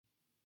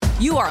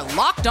You are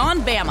Locked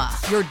On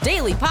Bama, your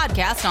daily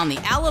podcast on the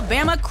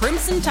Alabama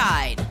Crimson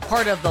Tide.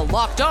 Part of the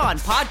Locked On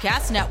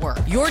Podcast Network,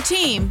 your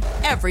team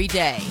every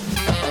day.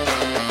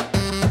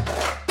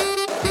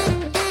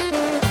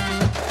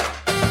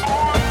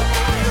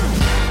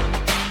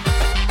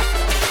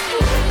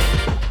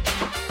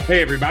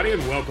 Hey, everybody,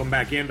 and welcome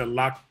back into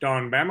Locked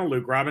On Bama.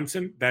 Luke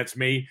Robinson, that's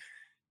me.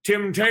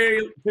 Tim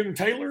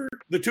Taylor,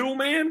 the tool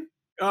man.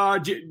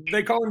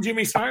 They call him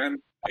Jimmy Stein.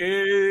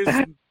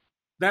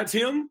 That's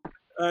him?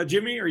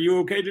 Jimmy, are you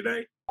okay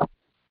today?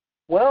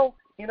 Well,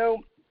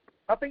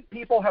 I think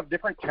people have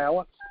different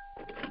talents.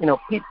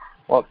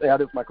 That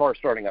is my car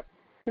starting up.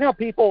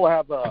 People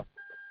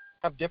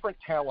have different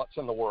talents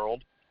in the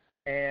world,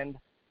 and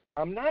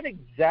I'm not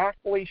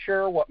exactly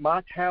sure what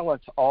my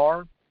talents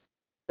are.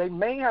 They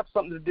may have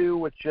something to do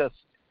with just,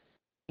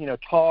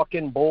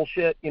 talking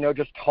bullshit,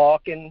 just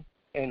talking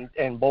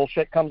and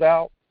bullshit comes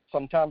out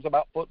sometimes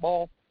about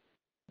football.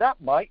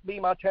 That might be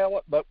my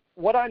talent, but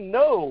what I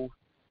know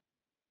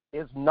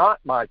is not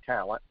my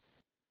talent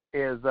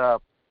is,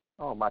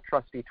 my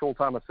trusty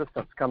tool-time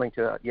assistant's coming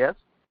to, yes?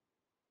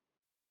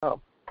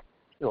 Oh,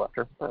 you left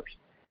her first.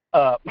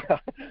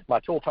 My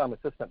tool-time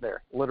assistant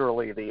there,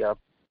 literally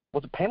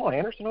was it Pamela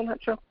Anderson on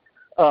that show?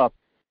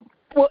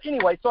 Well,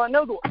 anyway, so I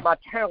know that my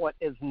talent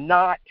is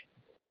not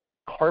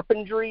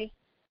carpentry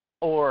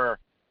or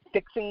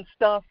fixing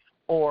stuff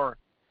or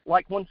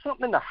like when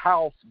something in the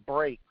house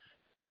breaks,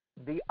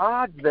 the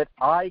odds that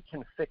I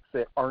can fix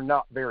it are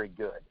not very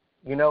good.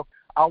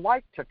 I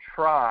like to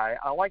try.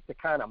 I like to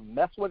kind of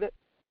mess with it.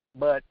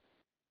 But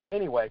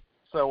anyway,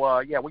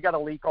 so, we got a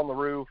leak on the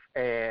roof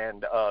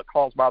and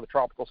caused by the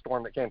tropical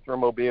storm that came through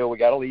Mobile. We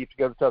got to leave to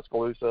go to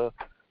Tuscaloosa.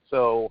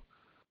 So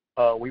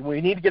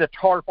we need to get a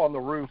tarp on the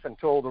roof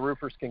until the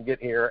roofers can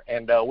get here.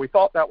 And we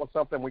thought that was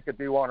something we could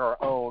do on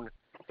our own.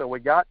 So we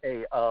got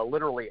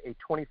literally a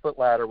 20-foot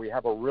ladder. We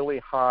have a really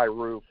high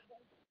roof.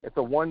 It's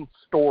a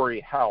one-story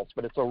house,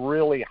 but it's a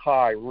really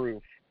high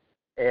roof.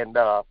 And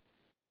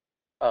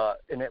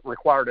it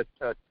required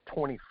a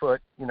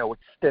 20-foot,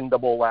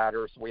 extendable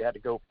ladder. So we had to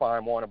go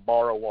find one and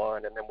borrow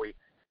one. And then we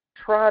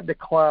tried to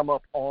climb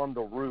up on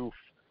the roof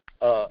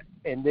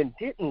and then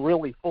didn't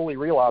really fully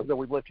realize that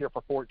we've lived here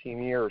for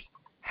 14 years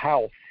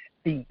how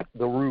steep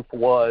the roof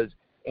was.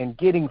 And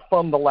getting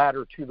from the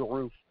ladder to the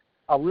roof,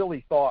 I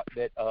really thought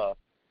that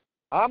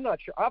I'm not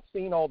sure. I've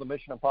seen all the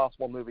Mission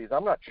Impossible movies.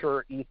 I'm not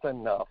sure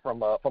Ethan from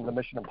the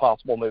Mission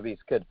Impossible movies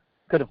could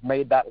have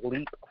made that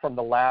leap from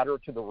the ladder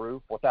to the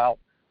roof without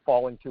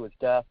falling to his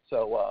death.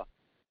 So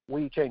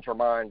we changed our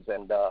minds,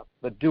 and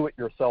the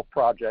do-it-yourself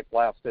project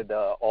lasted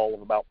all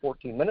of about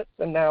 14 minutes,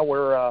 and now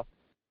we're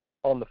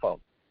on the phone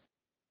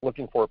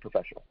looking for a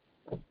professional.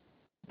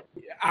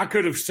 I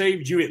could have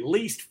saved you at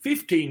least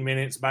 15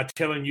 minutes by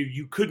telling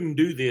you couldn't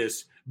do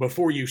this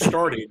before you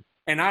started,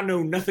 and I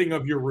know nothing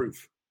of your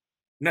roof.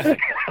 Nothing.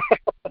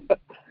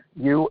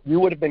 You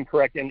would have been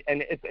correct, and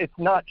it's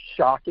not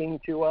shocking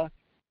to us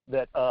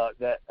that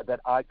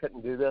I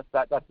couldn't do this.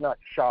 That's not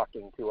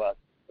shocking to us.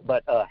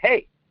 But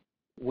hey,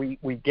 we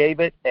gave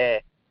it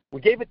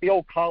the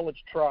old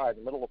college try in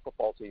the middle of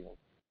football season.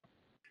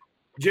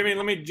 Jimmy,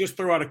 let me just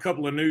throw out a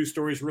couple of news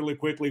stories really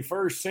quickly.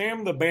 First,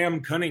 Sam the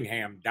Bam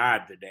Cunningham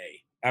died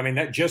today. I mean,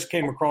 that just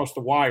came across the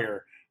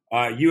wire.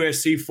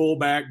 USC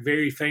fullback,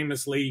 very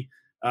famously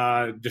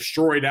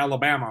destroyed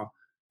Alabama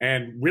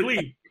and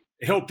really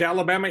helped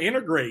Alabama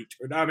integrate.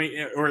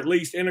 Or at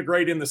least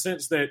integrate in the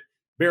sense that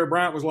Bear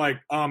Bryant was like,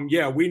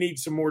 we need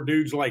some more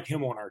dudes like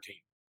him on our team.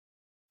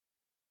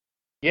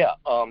 Yeah,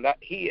 that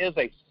he is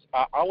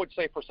I would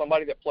say for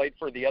somebody that played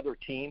for the other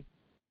team,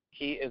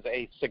 he is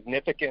a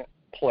significant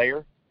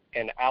player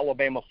in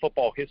Alabama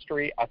football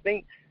history. I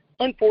think,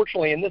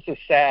 unfortunately, and this is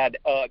sad,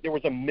 there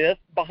was a myth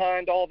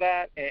behind all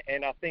that,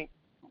 and I think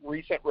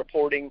recent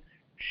reporting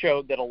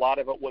showed that a lot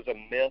of it was a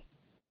myth.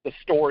 The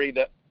story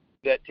that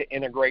to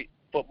integrate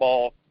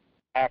football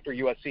after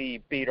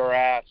USC beat our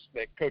ass,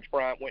 that Coach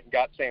Bryant went and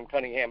got Sam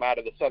Cunningham out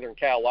of the Southern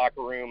Cal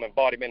locker room and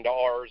brought him into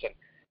ours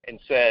and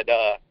said,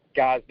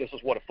 guys, this is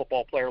what a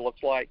football player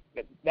looks like.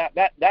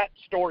 That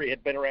story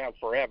had been around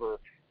forever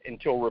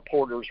until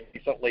reporters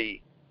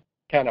recently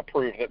kind of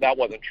proved that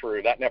wasn't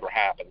true. That never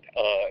happened.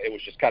 It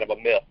was just kind of a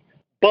myth.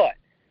 But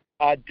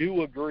I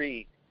do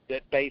agree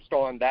that based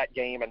on that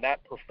game and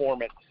that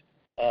performance,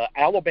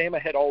 Alabama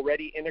had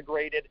already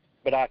integrated,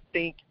 but I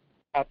think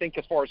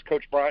as far as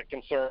Coach Bryant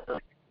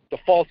concerned, the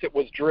faucet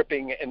was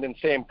dripping, and then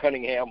Sam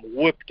Cunningham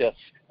whipped us,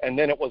 and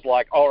then it was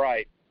like, all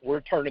right,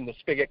 we're turning the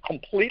spigot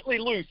completely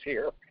loose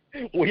here.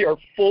 We are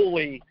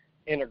fully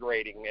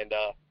integrating, and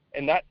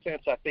in that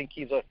sense, I think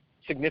he's a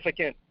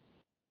significant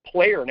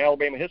player in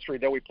Alabama history,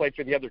 though we played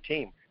for the other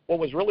team. What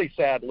was really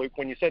sad, Luke,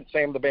 when you said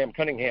Sam the Bam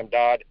Cunningham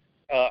died,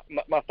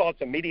 my thoughts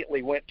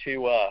immediately went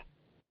to,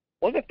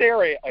 wasn't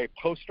there a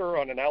poster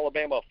on an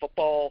Alabama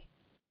football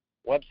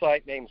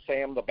website named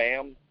Sam the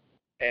Bam?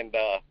 And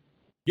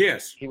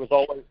yes, he was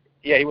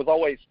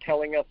always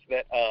telling us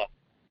that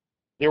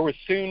there was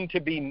soon to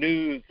be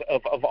news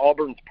of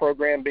Auburn's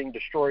program being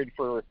destroyed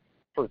for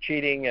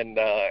cheating, and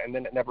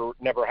then it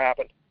never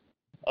happened.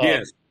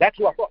 Yes. That's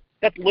who I thought.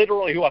 That's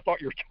literally who I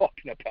thought you were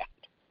talking about.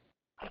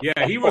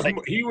 Yeah, he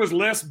was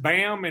less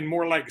Bam and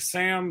more like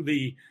Sam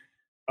the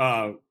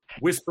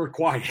whisper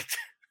quiet.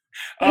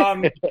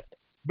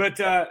 But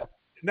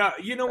now,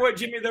 you know what,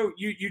 Jimmy, though,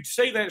 you'd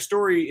say that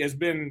story has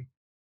been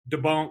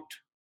debunked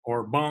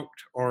or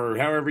bunked or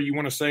however you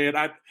want to say it.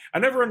 I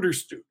never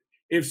understood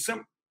if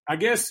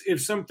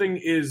something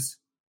is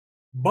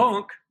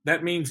bunk,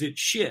 that means it's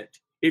shit.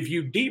 If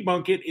you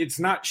debunk it, it's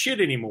not shit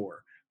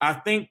anymore. I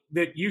think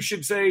that you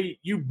should say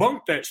you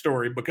bunked that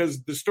story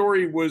because the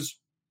story was,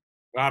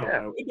 I don't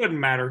know. It doesn't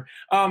matter.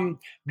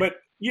 But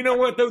you know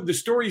what, though? The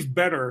story's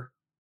better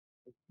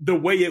the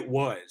way it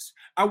was.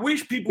 I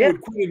wish people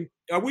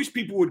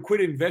would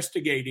quit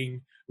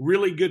investigating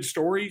really good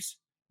stories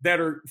that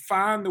are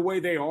fine the way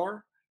they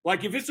are.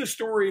 Like if it's a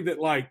story that,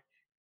 like,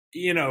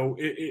 you know,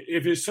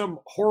 if it's some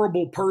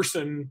horrible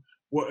person,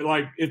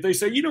 like if they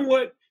say, you know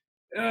what,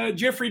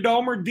 Jeffrey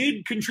Dahmer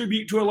did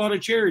contribute to a lot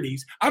of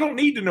charities. I don't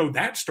need to know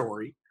that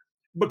story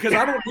because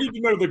I don't need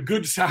to know the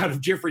good side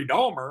of Jeffrey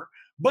Dahmer.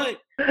 But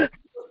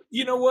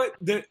you know what?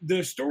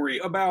 The story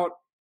about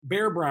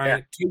Bear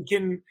Bryant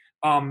taking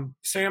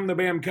Sam the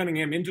Bam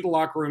Cunningham into the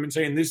locker room and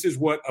saying this is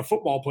what a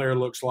football player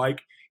looks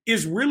like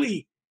is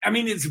really, I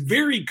mean, it's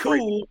very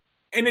cool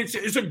and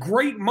it's a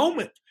great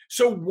moment.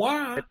 So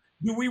why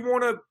do we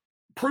want to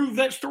prove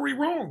that story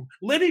wrong?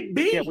 Let it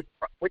be. Yeah,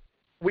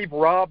 we've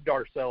robbed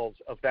ourselves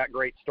of that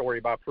great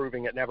story by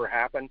proving it never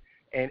happened.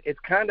 And it's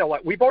kind of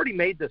like we've already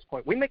made this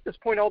point. We make this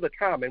point all the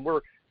time, and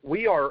we're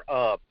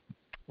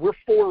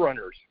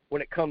forerunners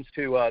when it comes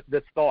to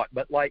this thought.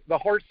 But like the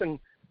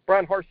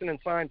Brian Harsin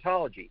and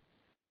Scientology,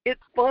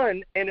 it's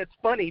fun and it's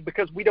funny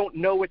because we don't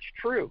know it's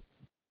true.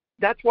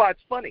 That's why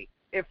it's funny.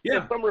 If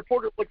some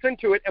reporter looks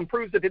into it and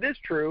proves that it is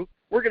true,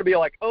 we're going to be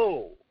like,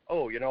 oh,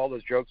 you know, all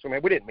those jokes. I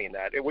mean, we didn't mean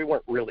that. We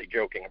weren't really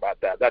joking about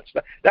that.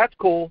 That's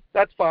cool.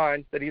 That's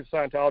fine that he's a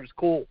Scientologist.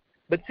 Cool.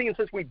 But seeing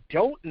since we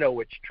don't know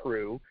it's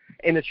true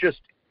and it's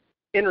just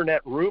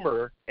internet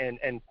rumor and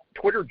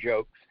Twitter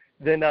jokes,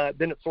 then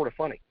it's sort of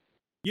funny.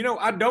 You know,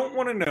 I don't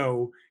want to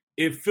know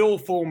if Phil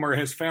Fulmer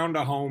has found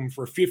a home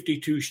for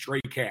 52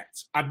 stray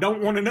cats. I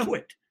don't want to know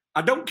it.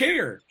 I don't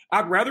care.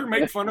 I'd rather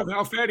make fun of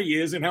how fat he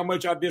is and how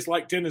much I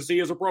dislike Tennessee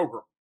as a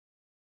program.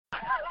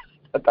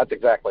 That's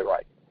exactly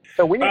right.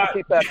 So we need to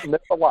keep that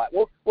myth alive.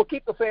 We'll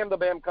keep the Sam the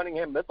Bam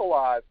Cunningham myth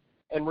alive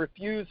and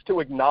refuse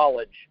to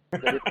acknowledge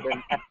that it's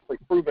been actually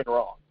proven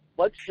wrong.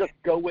 Let's just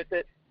go with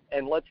it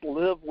and let's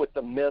live with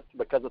the myth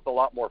because it's a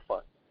lot more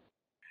fun.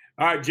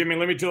 All right, Jimmy,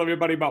 let me tell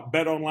everybody about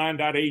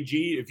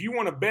betonline.ag. If you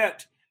want to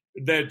bet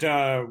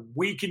that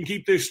we can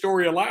keep this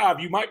story alive,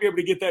 you might be able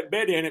to get that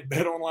bet in at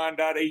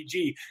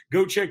betonline.ag.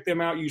 Go check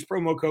them out. Use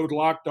promo code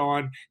Locked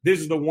On. This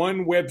is the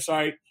one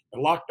website the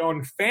Locked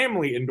On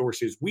family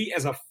endorses. We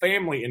as a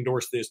family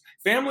endorse this.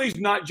 Family's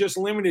not just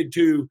limited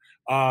to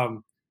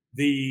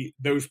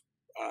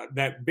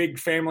that big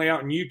family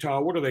out in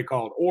Utah. What are they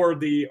called? Or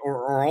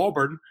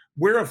Auburn.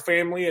 We're a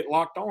family at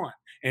Locked On,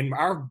 and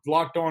our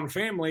Locked On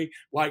family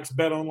likes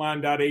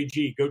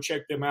betonline.ag. Go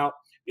check them out.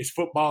 It's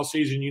football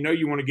season. You know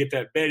you want to get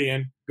that bet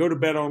in. Go to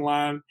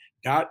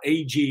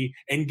betonline.ag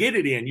and get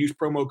it in. Use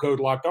promo code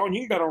Locked On.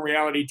 You can bet on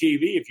reality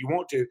TV if you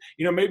want to.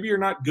 You know, maybe you're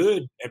not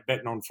good at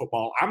betting on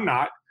football. I'm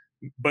not.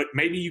 But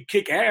maybe you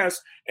kick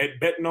ass at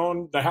betting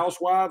on the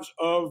Housewives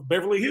of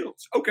Beverly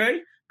Hills. Okay,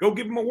 go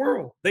give them a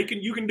whirl.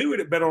 You can do it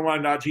at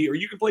betonline.ag, or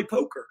you can play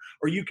poker,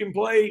 or you can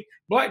play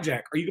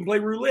blackjack, or you can play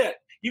roulette.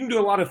 You can do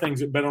a lot of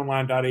things at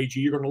betonline.ag.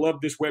 You're going to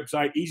love this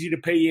website. Easy to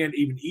pay in,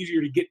 even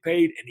easier to get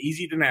paid, and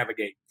easy to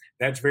navigate.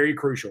 That's very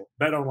crucial.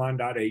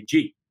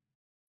 betonline.ag.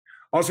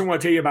 Also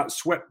want to tell you about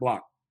SweatBlock.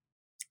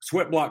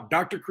 SweatBlock,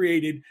 doctor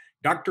created,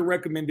 doctor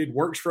recommended,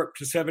 works for up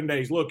to 7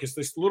 days. Look, it's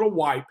this little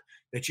wipe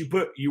that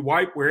you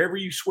wipe wherever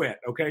you sweat.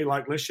 Okay,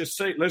 like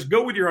let's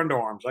go with your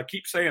underarms. I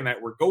keep saying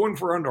that we're going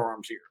for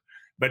underarms here,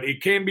 but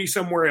it can be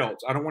somewhere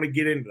else. I don't want to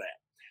get into that.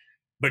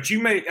 But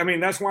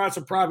that's why it's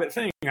a private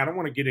thing. I don't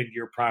want to get into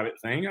your private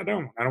thing. I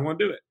don't want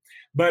to do it.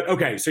 But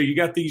okay, so you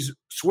got these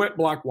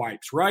SweatBlock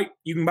wipes, right?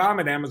 You can buy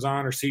them at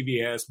Amazon or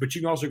CVS, but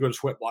you can also go to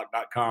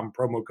sweatblock.com,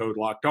 promo code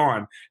Locked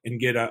On, and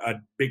get a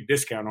big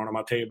discount on them.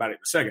 I'll tell you about it in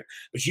a second.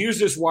 But use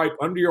this wipe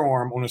under your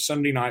arm on a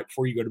Sunday night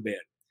before you go to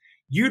bed.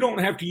 You don't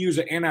have to use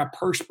an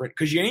antiperspirant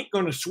because you ain't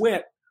going to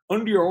sweat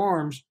under your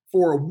arms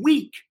for a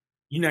week.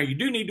 You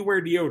do need to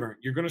wear deodorant.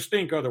 You're going to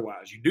stink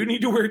otherwise. You do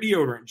need to wear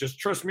deodorant. Just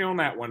trust me on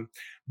that one.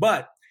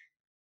 But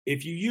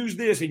if you use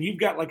this and you've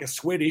got like a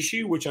sweat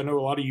issue, which I know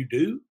a lot of you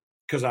do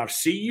because I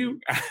see you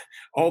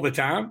all the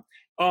time,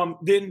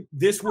 then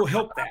this will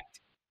help that.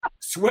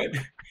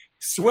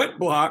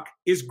 SweatBlock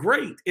is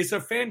great. It's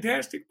a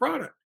fantastic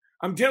product.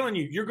 I'm telling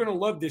you, you're going to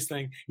love this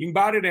thing. You can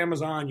buy it at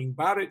Amazon. You can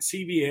buy it at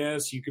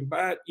CVS. You can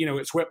buy it,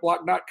 at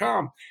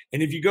sweatblock.com.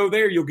 And if you go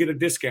there, you'll get a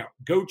discount.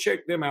 Go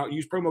check them out.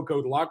 Use promo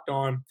code Locked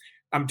On.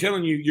 I'm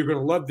telling you, you're going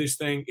to love this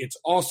thing. It's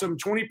awesome.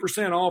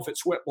 20% off at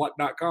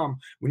sweatblock.com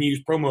when you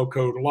use promo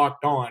code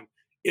Locked On.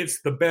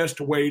 It's the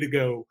best way to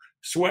go.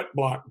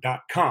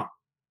 Sweatblock.com.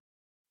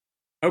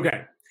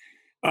 Okay.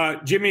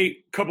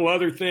 Jimmy, a couple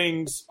other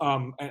things.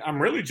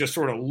 I'm really just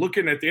sort of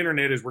looking at the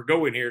internet as we're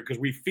going here because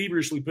we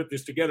feverishly put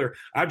this together.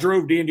 I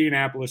drove to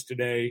Indianapolis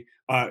today.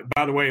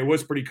 By the way, it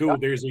was pretty cool.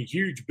 There's a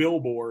huge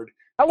billboard.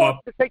 How long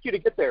did it take you to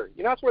get there?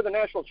 You know, that's where the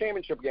national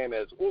championship game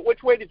is.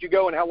 Which way did you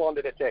go and how long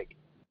did it take?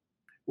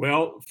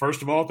 Well,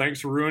 first of all,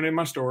 thanks for ruining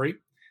my story.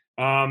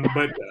 I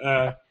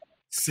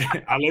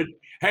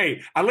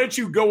let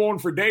you go on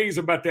for days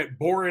about that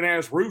boring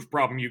ass roof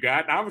problem you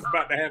got. And I was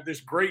about to have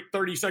this great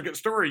 30-second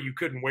story you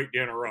couldn't wait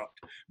to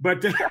interrupt.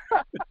 But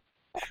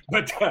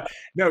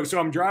no, so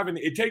I'm driving.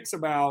 It takes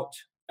about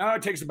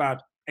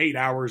 8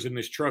 hours in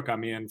this truck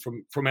I'm in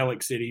from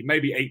Ellick City,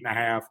 maybe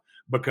 8.5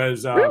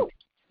 because really?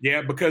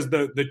 Yeah, because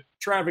the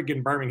traffic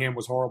in Birmingham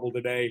was horrible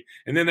today.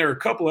 And then there are a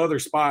couple other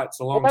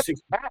spots along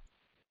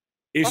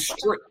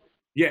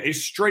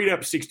it's straight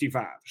up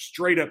 65,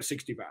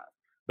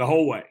 the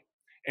whole way.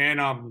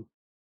 And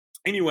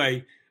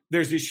anyway,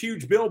 there's this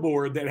huge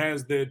billboard that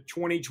has the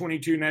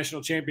 2022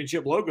 national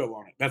championship logo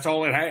on it. That's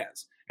all it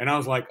has. And I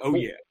was like, oh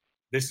yeah,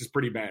 this is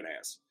pretty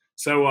badass.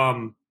 So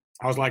I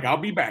was like, I'll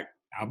be back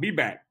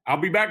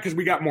because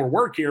we got more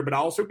work here, but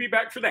I'll also be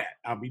back for that.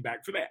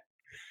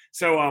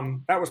 So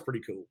that was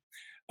pretty cool.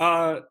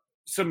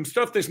 Some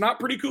stuff that's not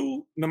pretty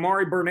cool.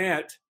 Nimari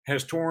Burnett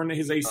has torn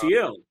his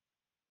ACL.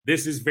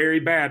 This is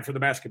very bad for the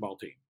basketball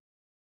team.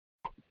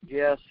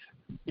 Yes.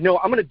 You know,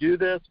 I'm going to do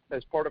this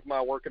as part of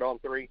my work at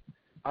On3.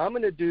 I'm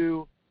going to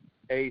do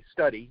a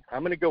study.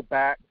 I'm going to go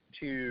back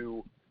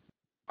to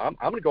I'm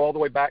going to go all the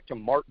way back to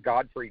Mark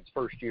Gottfried's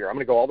first year. I'm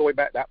going to go all the way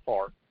back that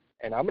far,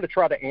 and I'm going to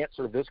try to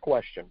answer this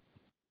question.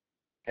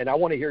 And I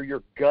want to hear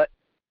your gut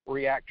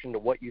reaction to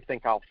what you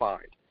think I'll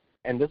find.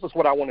 And this is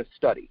what I want to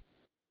study.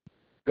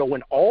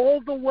 Going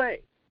all the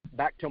way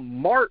back to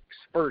Mark's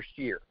first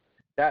year.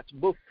 That's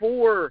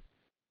before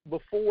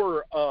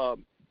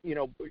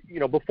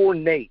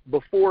Nate,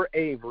 before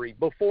Avery,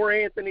 before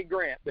Anthony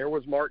Grant, there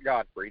was Mark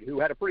Gottfried, who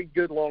had a pretty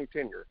good long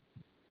tenure.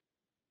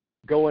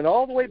 Going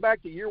all the way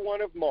back to year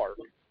one of Mark,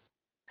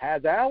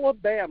 has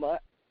Alabama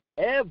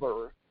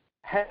ever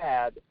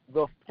had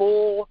the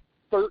full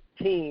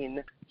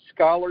 13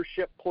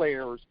 scholarship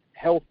players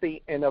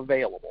healthy and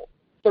available?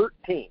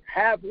 13.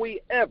 Have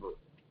we ever,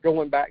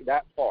 going back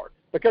that far?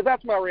 Because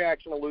that's my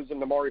reaction to losing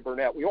Nimari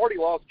Burnett. We already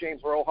lost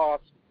James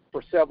Rojas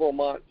for several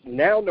months.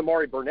 Now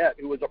Nimari Burnett,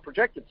 who was a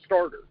projected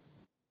starter.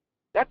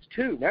 That's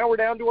 2. Now we're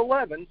down to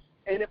 11,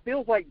 and it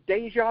feels like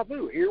deja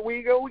vu. Here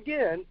we go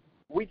again.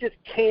 We just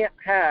can't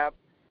have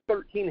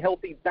 13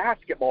 healthy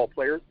basketball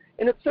players,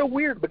 and it's so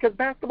weird because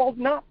basketball's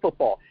not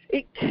football.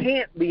 It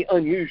can't be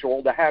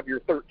unusual to have your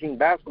 13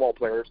 basketball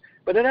players,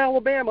 but in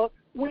Alabama,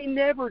 we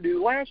never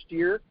do. Last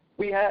year,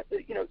 we had,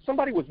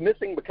 somebody was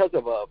missing because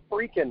of a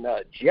freaking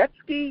jet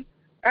ski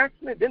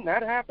accident. Didn't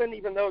that happen,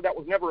 even though that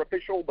was never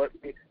official, but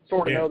we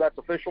sort of know that's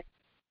official?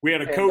 We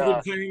had a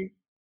COVID thing.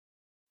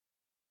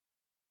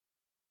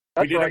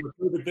 That's we did right. have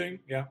a COVID thing,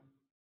 yeah.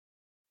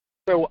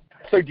 So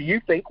do you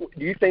think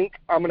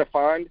I'm going to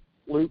find,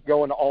 Luke,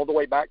 going all the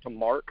way back to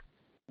Mark,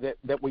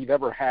 that we've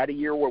ever had a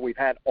year where we've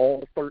had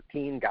all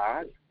 13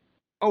 guys?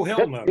 Oh,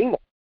 hell no.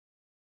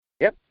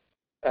 Yep,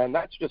 and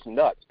that's just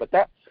nuts. But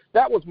that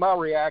was my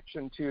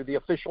reaction to the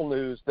official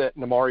news that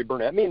Nimari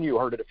Burnett, me and you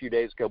heard it a few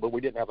days ago, but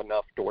we didn't have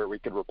enough to where we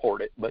could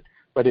report it.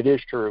 But it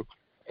is true.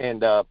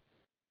 And,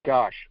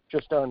 gosh,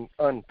 just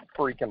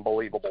unfreaking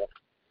believable.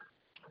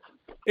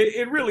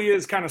 It really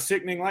is kind of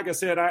sickening. Like I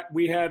said,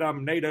 we had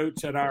Nate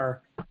Oates at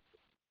our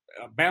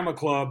Bama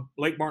club,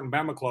 Lake Martin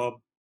Bama club,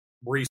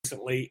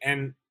 recently.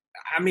 And,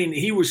 I mean,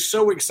 he was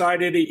so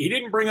excited. He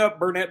didn't bring up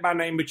Burnett by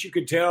name, but you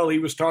could tell he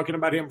was talking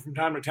about him from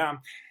time to time.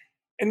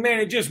 And, man,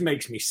 it just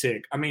makes me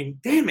sick. I mean,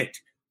 damn it.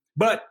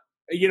 But,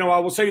 I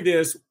will say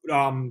this,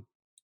 and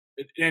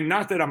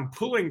not that I'm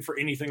pulling for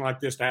anything like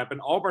this to happen.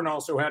 Auburn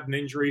also had an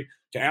injury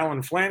to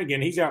Alan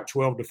Flanagan. He's out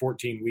 12 to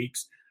 14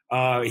 weeks.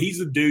 He's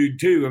a dude,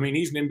 too. I mean,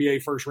 he's an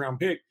NBA first-round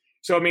pick.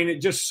 So, I mean,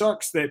 it just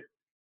sucks that,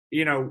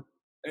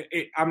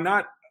 I'm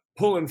not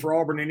pulling for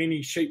Auburn in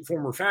any shape,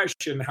 form, or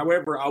fashion.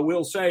 However, I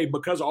will say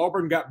because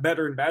Auburn got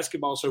better in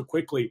basketball so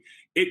quickly,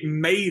 it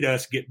made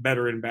us get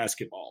better in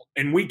basketball.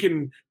 And we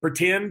can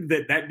pretend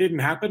that didn't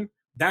happen.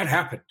 That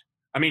happened.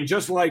 I mean,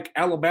 just like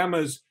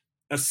Alabama's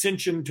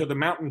ascension to the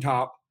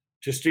mountaintop,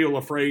 to steal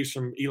a phrase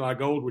from Eli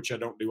Gold, which I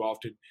don't do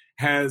often,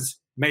 has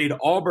made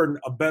Auburn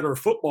a better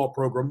football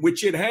program,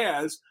 which it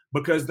has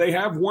because they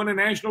have won a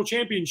national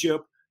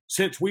championship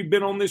since we've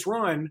been on this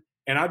run.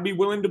 And I'd be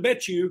willing to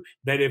bet you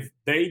that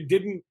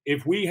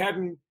if we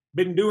hadn't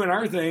been doing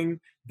our thing,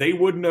 they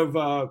wouldn't have,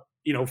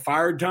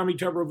 fired Tommy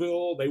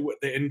Tuberville.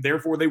 And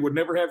therefore they would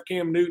never have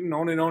Cam Newton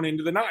on and on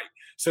into the night.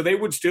 So they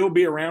would still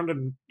be around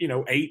an,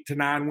 8 to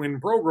 9 win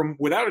program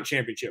without a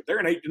championship. They're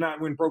an 8 to 9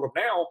 win program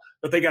now,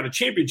 but they got a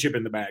championship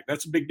in the bag.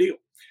 That's a big deal.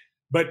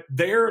 But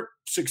their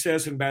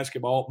success in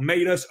basketball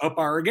made us up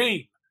our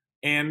game.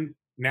 And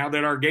now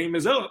that our game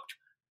is upped,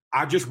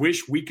 I just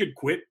wish we could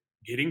quit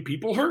getting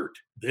people hurt.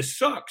 This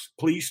sucks.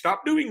 Please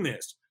stop doing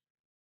this.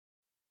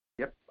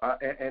 Yep.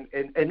 And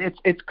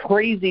it's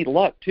crazy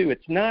luck too.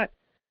 It's not,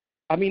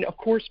 I mean, of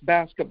course,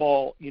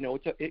 basketball,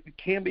 it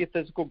can be a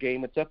physical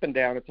game. It's up and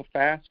down. It's a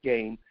fast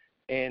game,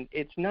 and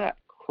it's not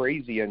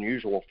crazy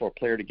unusual for a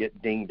player to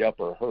get dinged up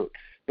or hurt.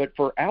 But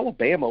for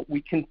Alabama,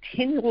 we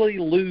continually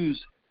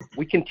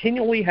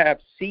have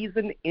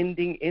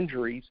season-ending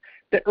injuries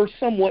that are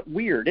somewhat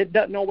weird. It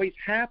doesn't always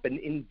happen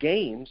in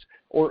games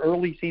or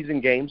early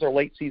season games or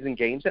late season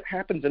games. It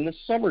happens in the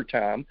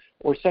summertime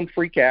or some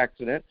freak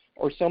accident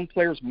or some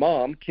player's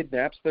mom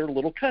kidnaps their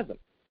little cousin.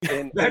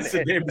 And that's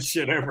the damnest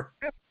shit ever.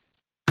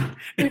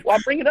 Well, I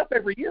bring it up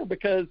every year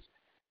because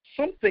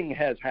something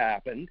has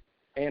happened,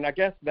 and I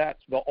guess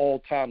that's the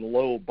all-time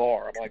low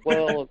bar. I'm like,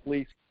 well, at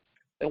least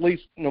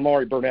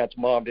Namari Burnett's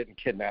mom didn't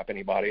kidnap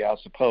anybody. I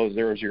suppose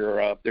there's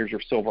your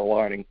silver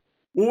lining.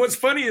 Well, what's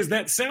funny is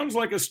that sounds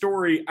like a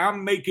story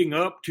I'm making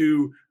up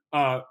to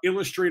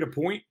illustrate a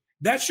point.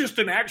 That's just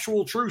an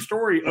actual true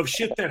story of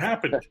shit that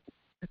happened.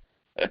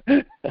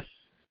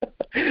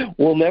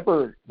 We'll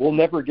never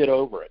get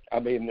over it. I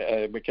mean,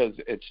 because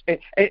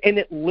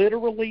it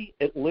literally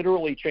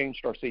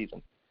changed our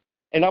season.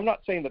 And I'm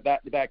not saying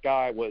that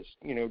guy was,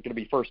 going to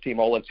be first team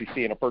All SEC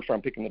and a first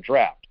round pick in the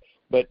draft,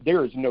 but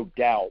there is no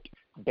doubt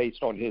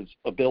based on his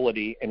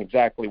ability and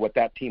exactly what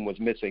that team was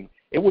missing,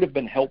 it would have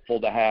been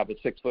helpful to have a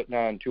 6'9",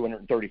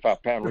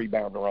 235-pound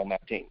rebounder on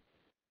that team.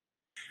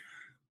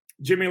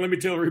 Jimmy, let me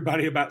tell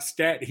everybody about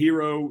Stat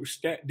Hero.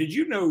 Did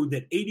you know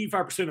that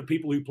 85% of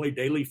people who play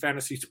daily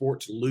fantasy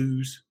sports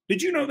lose?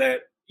 Did you know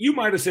that? You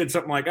might have said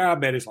something like, I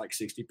bet it's like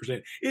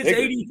 60%.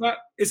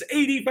 It's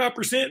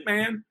 85%,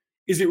 man.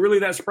 Is it really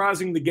that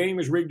surprising the game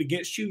is rigged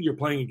against you? You're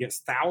playing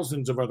against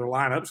thousands of other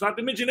lineups, not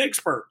to mention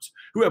experts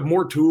who have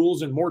more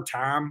tools and more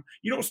time.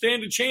 You don't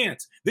stand a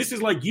chance. This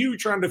is like you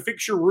trying to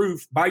fix your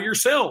roof by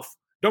yourself.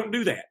 Don't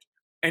do that.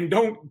 And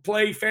don't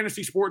play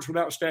fantasy sports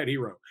without Stat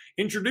Hero.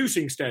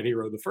 Introducing Stat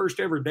Hero, the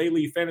first ever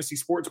daily fantasy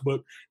sports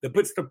book that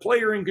puts the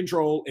player in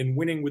control and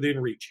winning within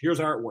reach. Here's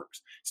how it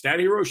works. Stat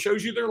Hero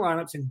shows you their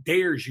lineups and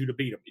dares you to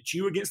beat them. It's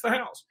you against the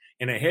house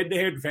in a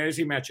head-to-head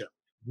fantasy matchup.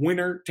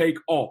 Winner take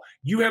all.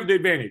 You have the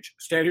advantage.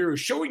 Stat Hero is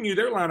showing you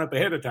their lineup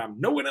ahead of time.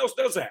 No one else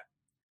does that.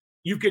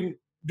 You can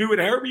do it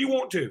however you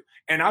want to.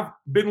 And I've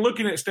been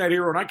looking at Stat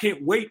Hero, and I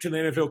can't wait till the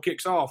NFL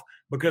kicks off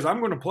because I'm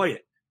going to play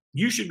it.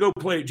 You should go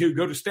play it too.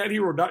 Go to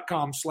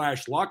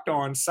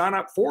stathero.com/lockedon. Sign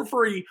up for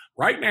free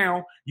right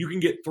now. You can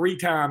get 3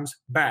 times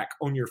back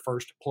on your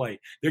first play.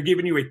 They're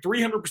giving you a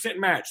 300%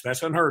 match.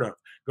 That's unheard of.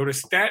 Go to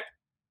stathero.com/lockedon.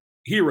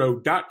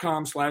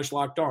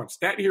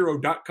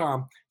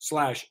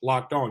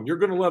 stathero.com/lockedon. You're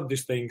going to love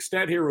this thing.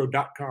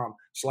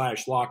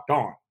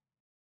 stathero.com/lockedon.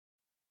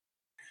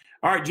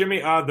 All right, Jimmy,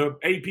 the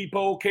AP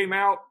poll came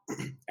out.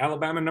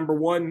 Alabama number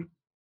 1.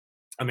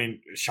 I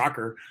mean,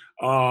 shocker.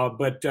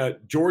 But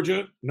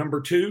Georgia, number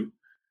 2.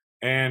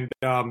 And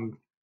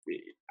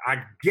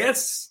I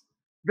guess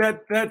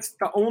that's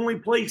the only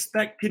place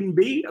that can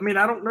be. I mean,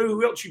 I don't know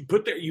who else you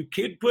put there. You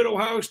could put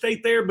Ohio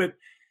State there, but,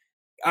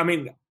 I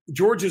mean,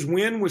 Georgia's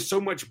win was so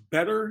much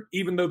better,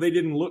 even though they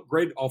didn't look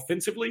great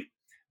offensively.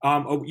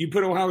 You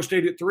put Ohio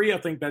State at 3. I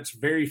think that's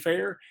very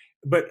fair.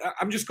 But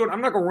I'm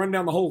not going to run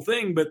down the whole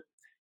thing, but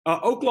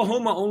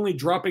Oklahoma only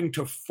dropping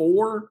to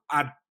 4,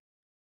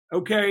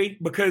 okay,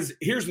 because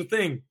here's the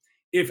thing.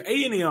 If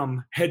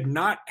A&M had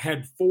not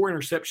had 4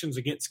 interceptions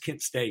against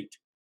Kent State,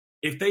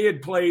 if they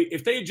had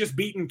just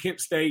beaten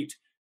Kent State,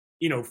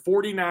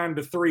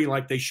 49-3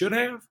 like they should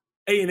have,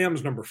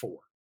 A&M's number 4.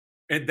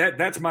 And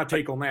that's my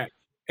take on that.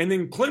 And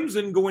then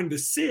Clemson going to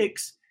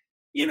 6,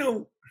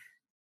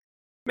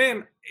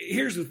 man,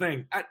 here's the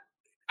thing.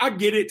 I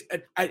get it.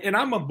 And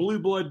I'm a blue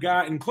blood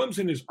guy, and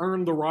Clemson has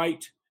earned the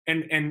right.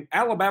 And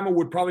Alabama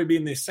would probably be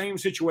in the same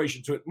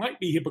situation. So it might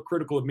be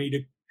hypocritical of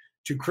me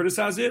to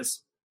criticize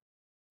this,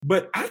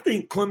 but I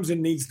think Clemson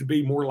needs to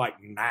be more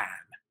like 9.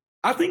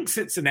 I think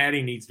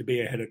Cincinnati needs to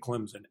be ahead of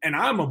Clemson, and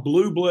I'm a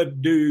blue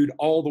blood dude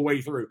all the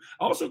way through.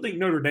 I also think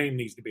Notre Dame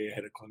needs to be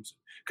ahead of Clemson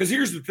because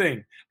here's the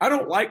thing. I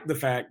don't like the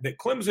fact that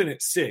Clemson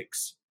at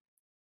 6,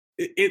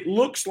 it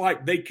looks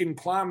like they can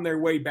climb their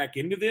way back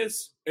into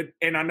this,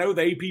 and I know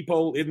the AP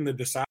poll isn't the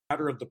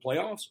decider of the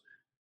playoffs,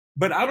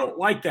 but I don't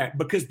like that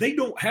because they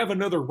don't have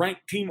another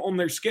ranked team on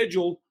their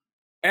schedule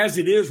as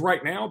it is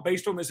right now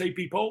based on this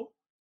AP poll.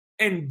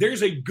 And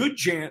there's a good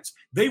chance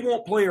they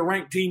won't play a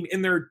ranked team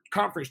in their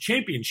conference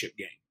championship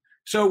game.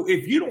 So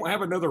if you don't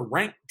have another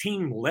ranked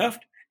team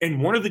left,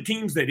 and one of the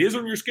teams that is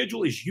on your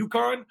schedule is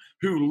UConn,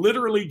 who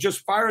literally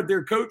just fired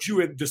their coach who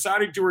had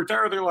decided to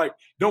retire, they're like,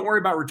 don't worry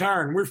about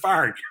retiring. We're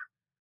fired.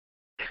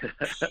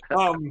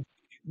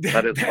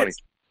 That is funny.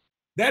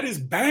 That is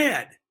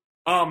bad.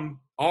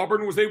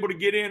 Auburn was able to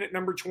get in at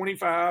number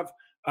 25.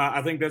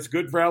 I think that's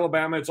good for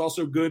Alabama. It's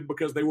also good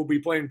because they will be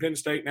playing Penn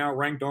State now,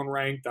 ranked on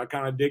ranked. I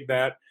kind of dig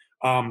that.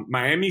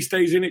 Miami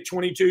stays in at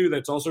 22.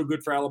 That's also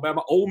good for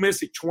Alabama. Ole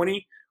Miss at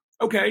 20.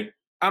 Okay,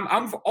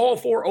 I'm all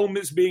for Ole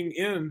Miss being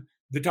in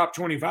the top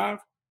 25,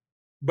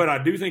 but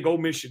I do think Ole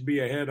Miss should be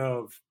ahead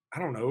of, I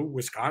don't know,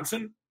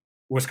 Wisconsin.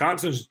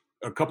 Wisconsin's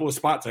a couple of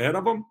spots ahead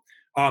of them.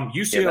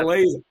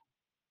 UCLA's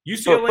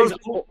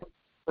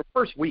for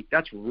first week.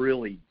 That's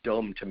really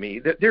dumb to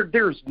me.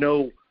 There's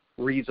no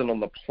reason on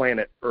the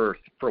planet Earth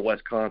for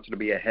Wisconsin to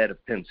be ahead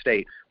of Penn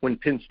State when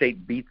Penn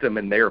State beat them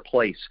in their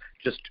place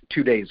just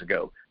 2 days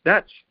ago.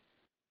 That's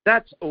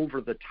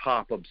over the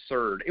top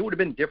absurd. It would have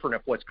been different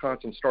if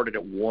Wisconsin started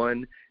at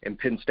 1 and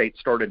Penn State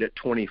started at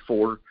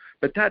 24,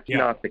 but that's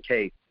not the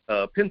case.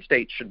 Penn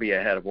State should be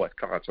ahead of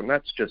Wisconsin.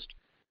 That's just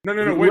no.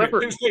 Wait a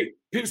minute.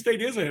 Penn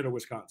State is ahead of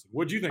Wisconsin.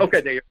 What do you think?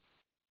 Okay,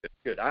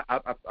 good. I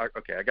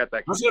got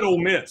that. I said Ole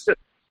Miss.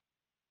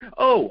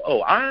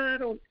 I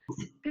don't.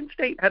 Penn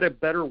State had a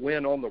better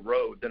win on the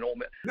road than Ole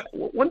Miss. No,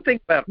 one thing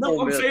about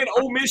Ole Miss, saying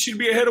Ole Miss should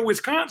be ahead of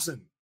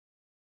Wisconsin.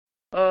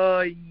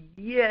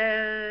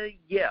 Yeah.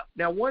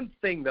 Now, one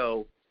thing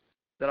though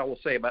that I will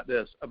say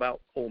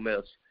about Ole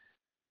Miss,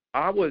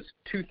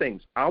 two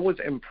things. I was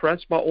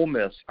impressed by Ole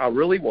Miss. I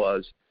really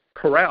was.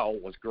 Corral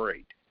was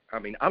great. I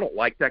mean, I don't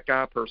like that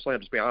guy personally.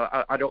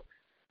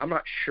 I'm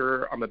not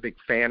sure I'm a big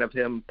fan of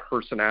him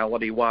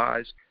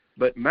personality-wise,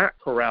 but Matt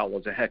Corral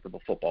was a heck of a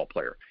football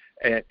player,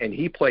 and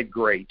he played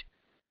great.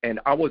 And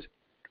I was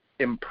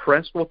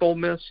impressed with Ole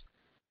Miss,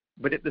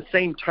 but at the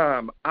same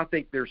time, I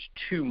think there's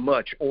too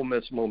much Ole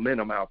Miss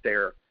momentum out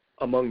there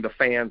among the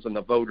fans and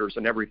the voters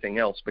and everything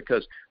else,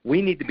 because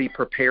we need to be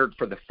prepared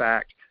for the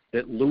fact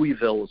that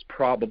Louisville is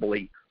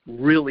probably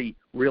really,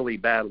 really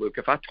bad, Luke.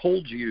 If I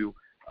told you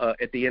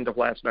at the end of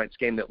last night's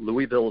game that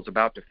Louisville is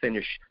about to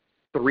finish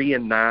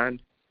 3-9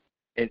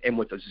 and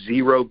with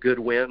 0 good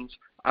wins,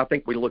 I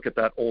think we look at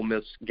that Ole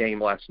Miss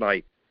game last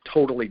night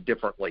totally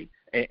differently.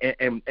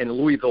 And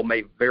Louisville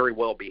may very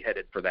well be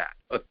headed for that,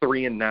 a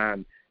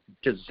 3-9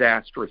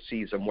 disastrous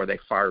season where they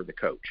fire the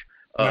coach.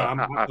 I'm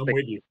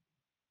with you.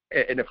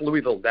 And if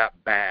Louisville's that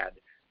bad,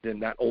 then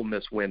that Ole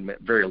Miss win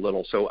meant very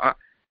little. So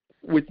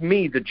with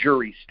me, the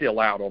jury's still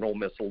out on Ole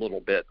Miss a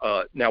little bit.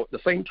 Now, at the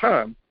same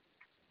time,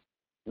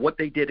 what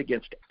they did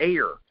against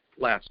Air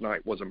last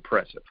night was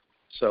impressive.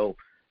 So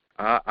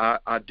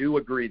I do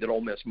agree that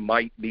Ole Miss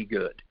might be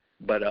good,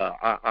 but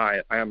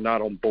I am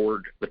not on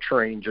board the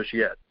train just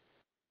yet.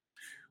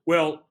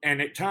 Well,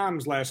 and at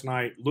times last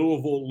night,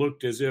 Louisville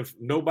looked as if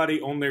nobody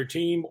on their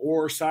team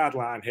or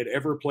sideline had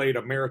ever played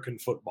American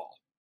football.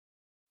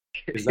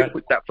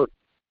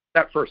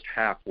 That first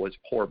half was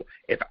horrible.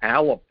 If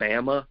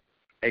Alabama,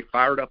 a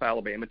fired-up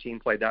Alabama team,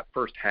 played that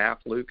first half,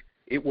 Luke,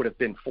 it would have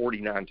been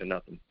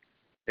 49-0.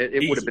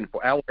 It would have been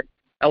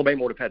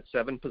Alabama would have had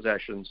 7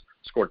 possessions,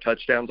 scored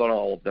touchdowns on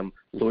all of them.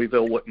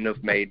 Louisville wouldn't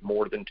have made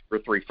more than 2 or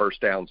 3 first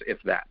downs,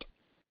 if that.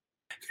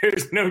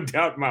 There's no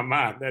doubt in my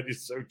mind. That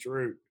is so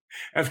true.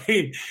 I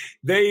mean,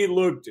 they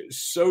looked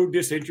so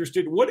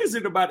disinterested. What is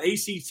it about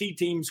ACC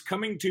teams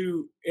coming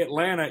to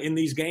Atlanta in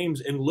these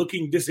games and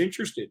looking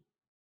disinterested?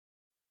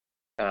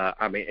 They're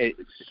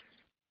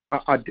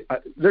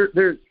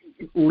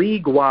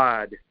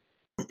league-wide,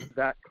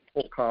 that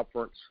whole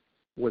conference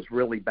was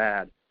really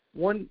bad.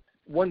 One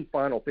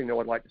final thing that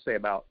I'd like to say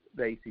about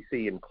the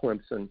ACC and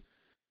Clemson,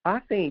 I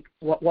think,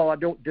 while I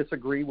don't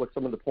disagree with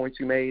some of the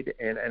points you made,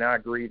 and I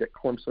agree that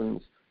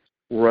Clemson's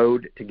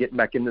road to getting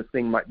back in this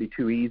thing might be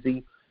too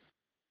easy,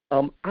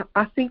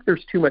 I think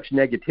there's too much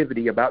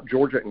negativity about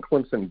Georgia and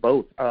Clemson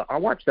both. I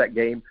watched that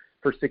game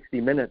for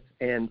 60 minutes,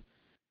 and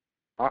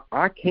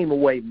I came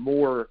away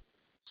more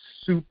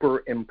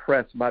super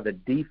impressed by the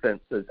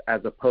defenses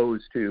as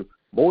opposed to,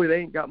 boy,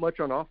 they ain't got much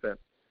on offense.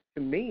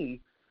 To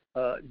me,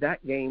 that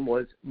game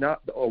was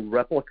not a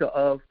replica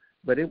of,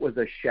 but it was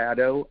a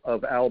shadow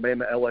of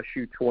Alabama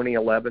LSU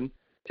 2011.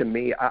 To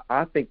me,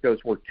 I think those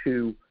were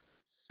 2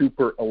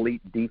 super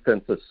elite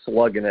defenses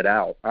slugging it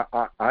out.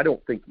 I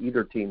don't think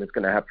either team is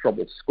going to have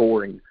trouble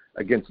scoring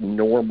against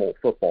normal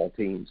football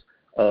teams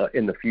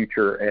in the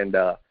future. And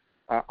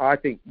I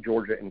think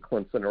Georgia and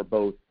Clemson are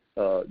both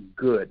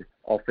good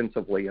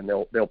offensively, and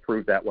they'll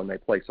prove that when they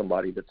play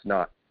somebody that's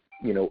not,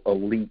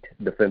 elite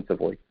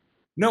defensively.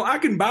 No, I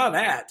can buy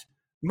that.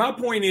 My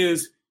point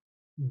is,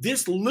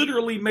 this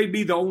literally may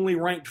be the only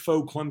ranked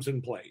foe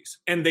Clemson plays,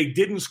 and they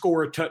didn't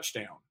score a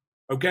touchdown,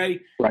 okay?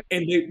 Right.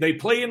 And they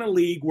play in a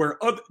league where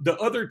the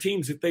other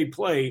teams that they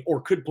play or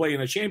could play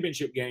in a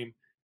championship game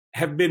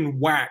have been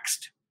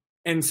waxed.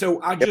 And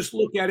so I just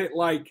look at it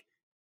like,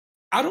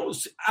 I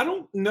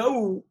don't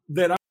know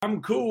that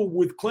I'm cool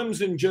with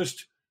Clemson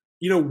just,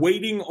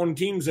 waiting on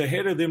teams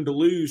ahead of them to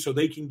lose so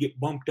they can get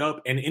bumped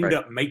up and end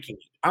up making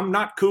it. I'm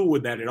not cool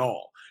with that at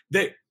all.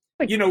 That,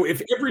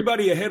 if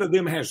everybody ahead of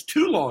them has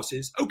 2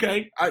 losses,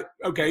 okay,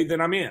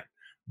 then I'm in.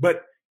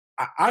 But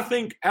I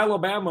think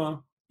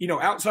Alabama,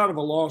 outside of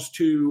a loss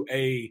to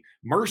a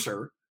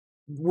Mercer,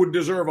 would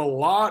deserve a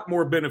lot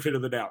more benefit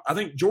of the doubt. I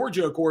think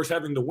Georgia, of course,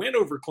 having the win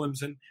over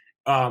Clemson,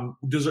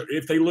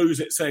 if they lose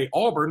at, say,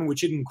 Auburn,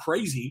 which isn't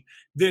crazy,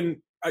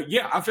 then,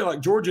 I feel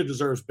like Georgia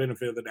deserves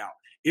benefit of the doubt.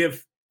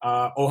 If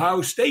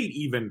Ohio State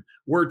even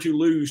were to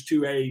lose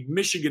to a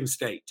Michigan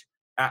State,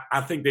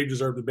 I think they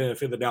deserve the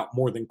benefit of the doubt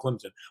more than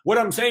Clemson. What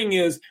I'm saying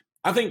is,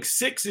 I think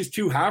 6 is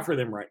too high for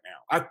them right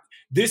now.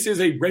 This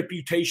is a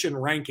reputation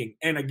ranking.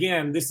 And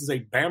again, this is a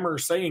Bammer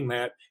saying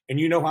that. And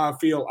you know how I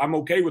feel. I'm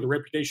okay with the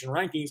reputation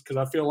rankings because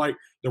I feel like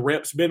the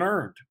rep's been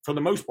earned for the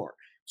most part.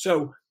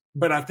 So,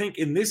 but I think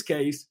in this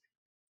case,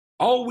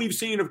 All we've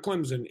seen of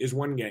Clemson is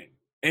one game,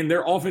 and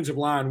their offensive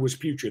line was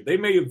putrid. They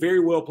may have very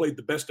well played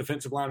the best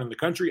defensive line in the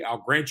country. I'll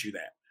grant you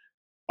that.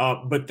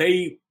 But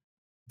they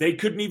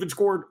couldn't even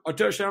score a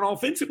touchdown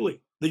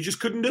offensively. They just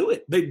couldn't do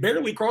it. They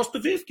barely crossed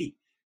the 50.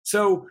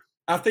 So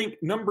I think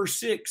number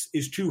 6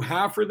 is too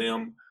high for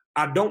them.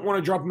 I don't want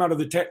to drop them out of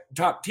the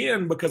top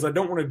 10 because I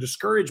don't want to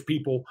discourage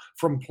people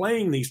from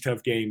playing these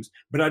tough games.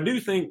 But I do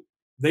think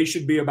they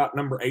should be about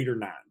number 8 or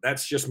 9.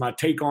 That's just my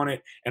take on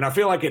it. And I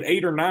feel like at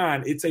 8 or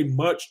 9, it's a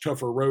much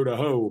tougher row to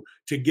hoe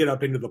to get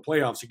up into the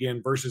playoffs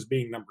again versus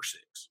being number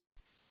 6.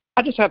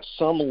 I just have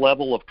some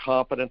level of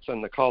confidence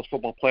in the College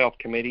Football Playoff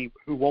Committee,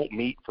 who won't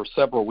meet for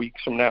several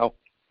weeks from now.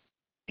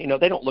 You know,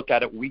 they don't look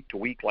at it week to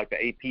week like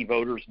the AP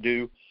voters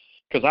do,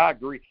 because I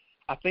agree.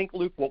 I think,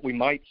 Luke, what we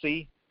might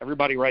see,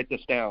 everybody write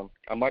this down.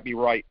 I might be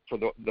right for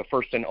the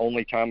first and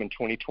only time in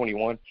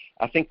 2021.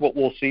 I think what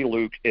we'll see,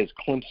 Luke, is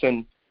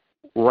Clemson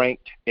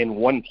ranked in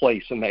one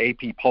place in the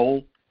AP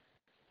poll,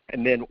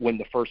 and then when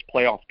the first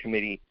playoff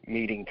committee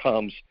meeting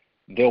comes,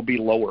 they'll be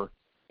lower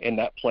in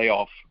that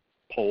playoff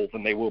poll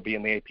than they will be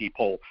in the AP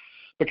poll,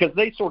 because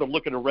they sort of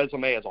look at a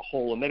resume as a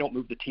whole, and they don't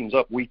move the teams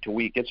up week to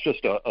week. It's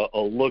just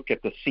a look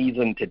at the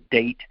season to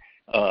date,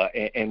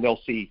 and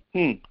they'll see,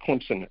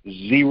 Clemson,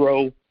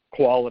 0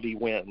 quality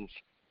wins,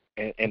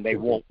 and they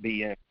won't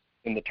be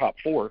in the top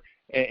 4,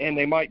 and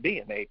they might be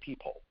in the AP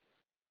poll.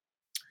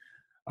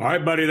 All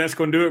right, buddy, that's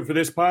going to do it for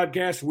this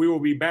podcast. We will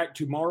be back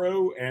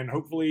tomorrow, and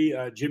hopefully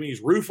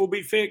Jimmy's roof will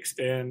be fixed,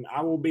 and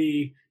I will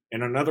be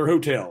in another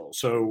hotel.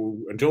 So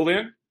until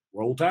then,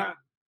 roll tide.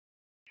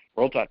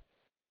 Roll Tide.